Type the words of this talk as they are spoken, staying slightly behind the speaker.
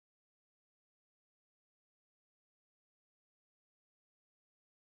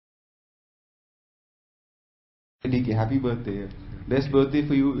DK, happy birthday. Best birthday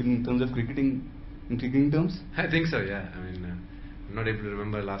for you in terms of cricketing, in cricketing terms? I think so, yeah. I mean, I'm not able to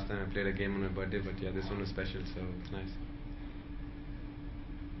remember last time I played a game on my birthday, but yeah, this one was special, so it's nice.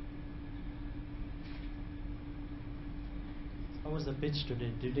 How was the pitch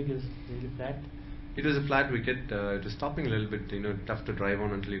today? Did you think it was really flat? It was a flat wicket. It was stopping a little bit, tough to drive on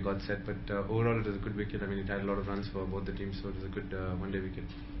until you got set, but overall it was a good wicket. I mean, it had a lot of runs for both the teams, so it was a good one-day wicket.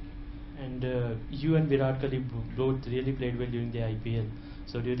 And you and Virat Kohli both really played well during the IPL.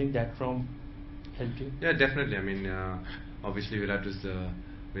 So do you think that form helped you? Yeah, definitely. I mean, obviously Virat was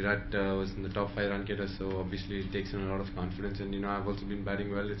in the top 5 run getters, so obviously it takes in a lot of confidence. And I've also been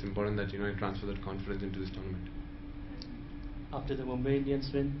batting well. It's important that you transfer that confidence into this tournament. After the Mumbai Indians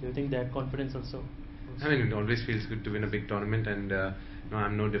win, do you think that confidence also? I mean, it always feels good to win a big tournament, and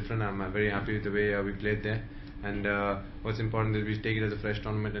I'm no different. I'm very happy with the way we played there. And what's important is we take it as a fresh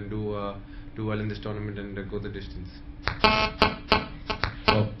tournament and do well in this tournament and go the distance.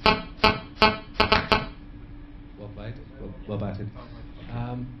 Well played. Well batted.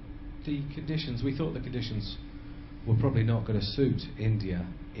 The conditions, we thought the conditions were probably not going to suit India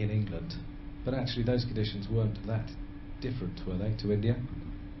in England, but actually those conditions weren't that different, were they, to India?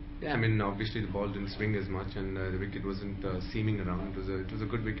 Yeah, I mean, obviously the ball didn't swing as much, and the wicket wasn't seaming around. It was a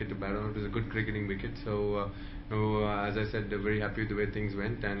good wicket to bat on. It was a good cricketing wicket. So, as I said, very happy with the way things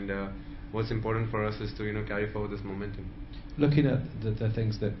went. And what's important for us is to carry forward this momentum. Looking at the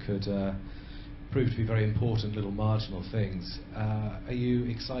things that could prove to be very important, little marginal things, are you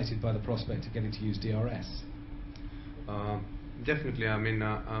excited by the prospect of getting to use DRS? Definitely. I mean,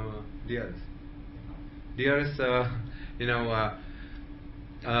 DRS.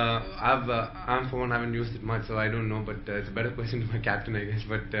 I'm for one haven't used it much, so I don't know, but it's a better question to my captain, I guess.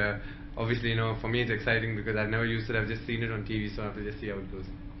 But obviously, for me it's exciting because I've never used it. I've just seen it on TV, so I have to just see how it goes.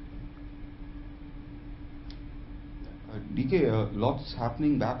 DK, lots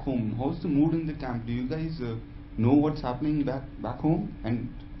happening back home. How's the mood in the camp? Do you guys know what's happening back home? And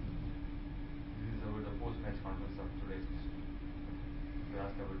this is about the post-match conference of today. We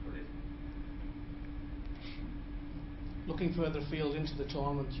asked about today. Looking further afield into the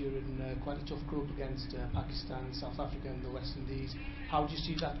tournament, you're in quite a tough group against Pakistan, South Africa and the West Indies. How do you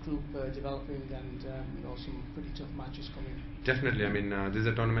see that group developing, and some pretty tough matches coming? Definitely. I mean, this is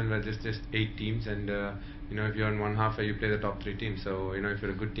a tournament where there's just 8 teams, and if you're in one half, you play the top 3 teams. So if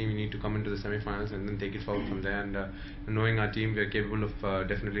you're a good team, you need to come into the semi-finals and then take it forward from there. And knowing our team, we're capable of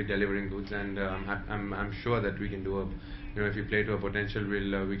definitely delivering goods, and I'm sure that we can do if we play to our potential,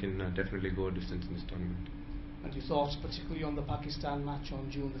 we can definitely go a distance in this tournament. And your thoughts particularly on the Pakistan match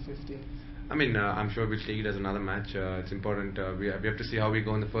on June the 15th? I mean, I'm sure we'll take it as another match. It's important. We have to see how we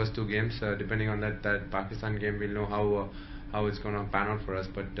go in the first 2 games. Depending on that Pakistan game, we'll know how it's going to pan out for us.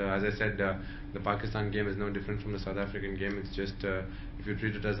 But as I said, the Pakistan game is no different from the South African game. It's just if you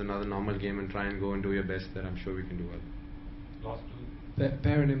treat it as another normal game and try and go and do your best, then I'm sure we can do well. Last 2.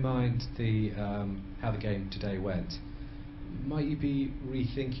 Bearing in mind how the game today went, might you be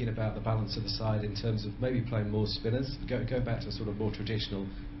rethinking about the balance of the side in terms of maybe playing more spinners, go back to a sort of more traditional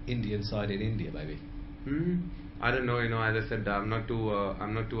Indian side in India, maybe? I don't know. As I said, I'm not too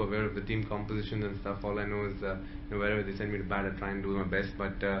aware of the team composition and stuff. All I know is wherever they send me to bat, I try and do my best.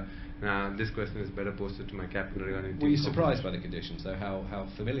 But this question is better posted to my captain regarding. Were you surprised by the conditions, though? How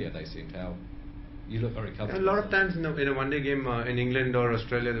familiar they seemed? How you look very comfortable. A lot of times in a one-day game in England or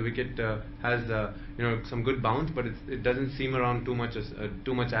Australia, the wicket has some good bounce, but it doesn't seam around too much as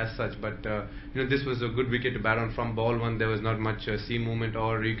such. But this was a good wicket to bat on. From ball 1, there was not much seam movement,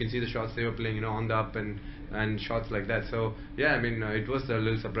 or you can see the shots they were playing, on the up and shots like that. So yeah, I mean it was a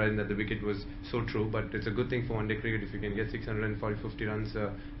little surprising that the wicket was so true, but it's a good thing for one-day cricket if you can get 640-50 runs.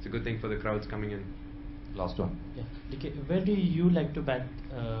 It's a good thing for the crowds coming in. Last one. Yeah. Okay. Where do you like to bat?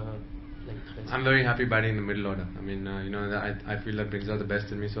 I'm very happy batting in the middle order. I mean, I feel that brings out the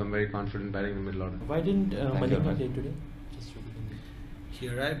best in me, so I'm very confident batting in the middle order. Why didn't Malinga play today? He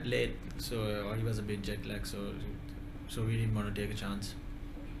arrived late, so he was a bit jet lagged, so we didn't want to take a chance.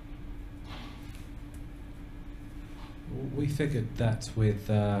 We figured that with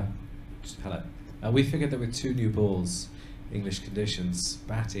we figured that with 2 new balls, English conditions,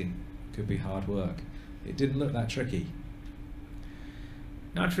 batting could be hard work. It didn't look that tricky.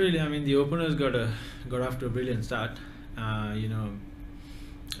 Not really. I mean, the openers got off to a brilliant start.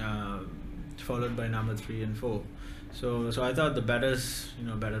 Followed by number 3 and 4. So I thought the batters,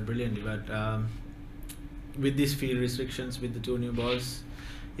 batted brilliantly. But with these field restrictions, with the 2 new balls,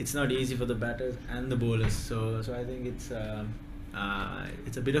 it's not easy for the batters and the bowlers. So I think it's a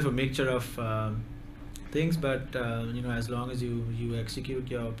bit of a mixture of things. But as long as you execute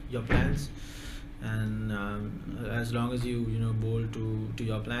your plans, and as long as you bowl to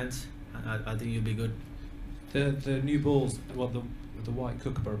your plans, I think you'll be good. The new balls, well, the white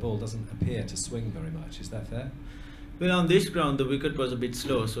Kookaburra ball doesn't appear to swing very much. Is that fair? Well, on this ground the wicket was a bit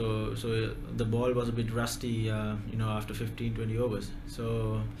slow, so the ball was a bit rusty, after 15-20 overs.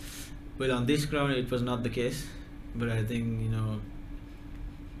 So, well, on this ground it was not the case, but I think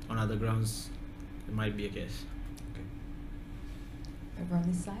on other grounds it might be a case. Okay. Over on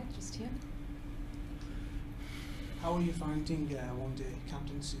this side, just here. How are you finding one-day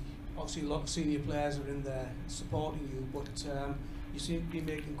captaincy? Obviously, a lot of senior players are in there supporting you, but you seem to be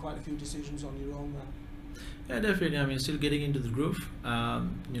making quite a few decisions on your own there. Yeah, definitely. I mean, still getting into the groove.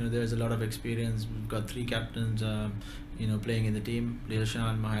 There's a lot of experience. We've got 3 captains, playing in the team: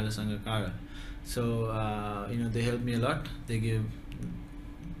 Leelshan, Mahela, Sangakara. So, they help me a lot. They give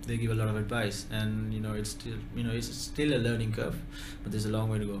a lot of advice, and it's still a learning curve, but there's a long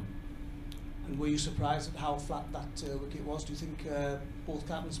way to go. And were you surprised at how flat that wicket was? Do you think both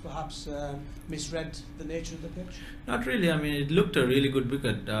captains perhaps misread the nature of the pitch? Not really. I mean, it looked a really good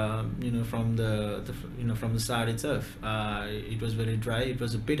wicket. From the start itself, it was very dry. It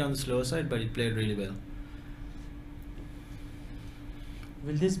was a bit on the slower side, but it played really well.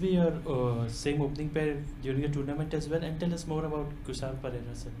 Will this be your same opening pair during the tournament as well? And tell us more about Kushal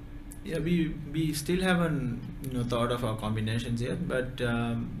Perera, sir. Yeah, we still haven't thought of our combinations yet, but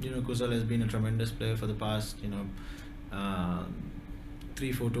Kushal has been a tremendous player for the past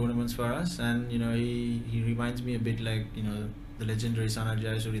 3-4 tournaments for us, and he reminds me a bit like the legendary Sanath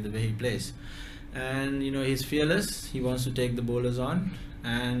Jayasuriya, the way he plays, and he's fearless. He wants to take the bowlers on,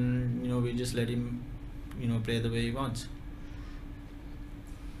 and we just let him play the way he wants.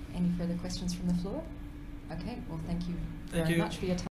 Any further questions from the floor? Okay, well, thank you very much for your time.